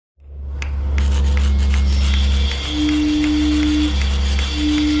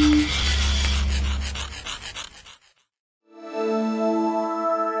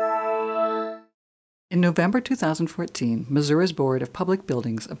November 2014, Missouri's Board of Public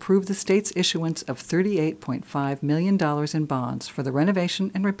Buildings approved the state's issuance of $38.5 million in bonds for the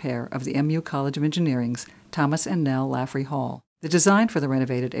renovation and repair of the MU College of Engineering's Thomas and Nell Lafferre Hall. The design for the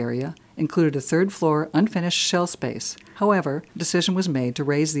renovated area included a third-floor unfinished shell space. However, a decision was made to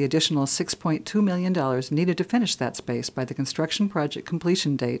raise the additional $6.2 million needed to finish that space by the construction project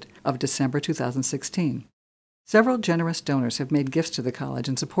completion date of December 2016. Several generous donors have made gifts to the college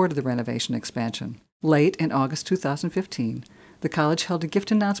in support of the renovation expansion. Late in August 2015, the college held a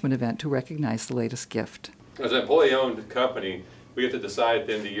gift announcement event to recognize the latest gift. As an employee-owned company, we get to decide at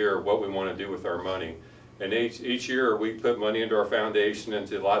the end of the year what we want to do with our money. And each year we put money into our foundation,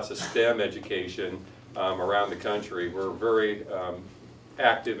 into lots of STEM education around the country. We're very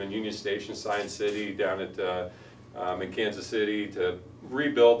active in Union Station, Science City, down at in Kansas City to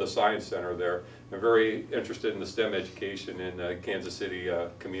rebuild the Science Center there. I'm very interested in the STEM education in the Kansas City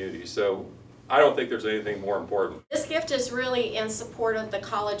community. So I don't think there's anything more important. This gift is really in support of the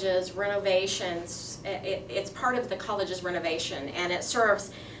college's renovations. It's part of the college's renovation, and it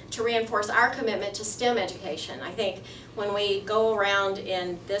serves to reinforce our commitment to STEM education. I think when we go around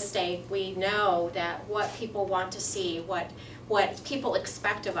in this state, we know that what people want to see, what people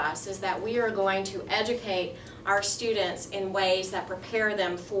expect of us, is that we are going to educate our students in ways that prepare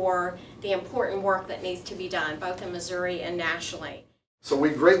them for the important work that needs to be done, both in Missouri and nationally. So we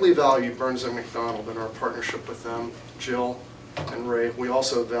greatly value Burns McDonnell and our partnership with them, Jill and Ray. We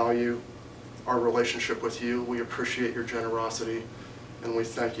also value our relationship with you. We appreciate your generosity, and we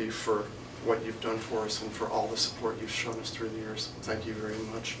thank you for what you've done for us and for all the support you've shown us through the years. Thank you very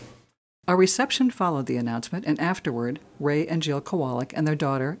much. A reception followed the announcement, and afterward, Ray and Jill Kowalik and their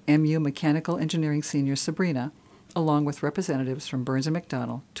daughter, MU Mechanical Engineering senior Sabrina, along with representatives from Burns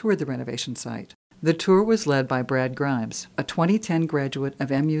McDonnell, toured the renovation site. The tour was led by Brad Grimes, a 2010 graduate of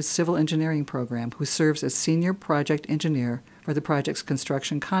MU's Civil Engineering program who serves as senior project engineer for the project's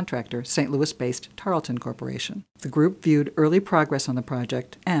construction contractor, St. Louis-based Tarleton Corporation. The group viewed early progress on the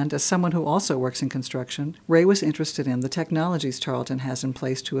project, and as someone who also works in construction, Ray was interested in the technologies Tarleton has in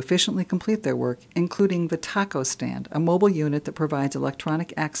place to efficiently complete their work, including the Taco Stand, a mobile unit that provides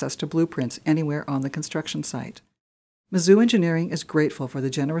electronic access to blueprints anywhere on the construction site. Mizzou Engineering is grateful for the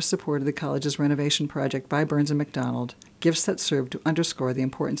generous support of the college's renovation project by Burns & McDonnell, gifts that serve to underscore the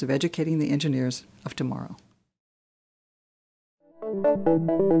importance of educating the engineers of tomorrow.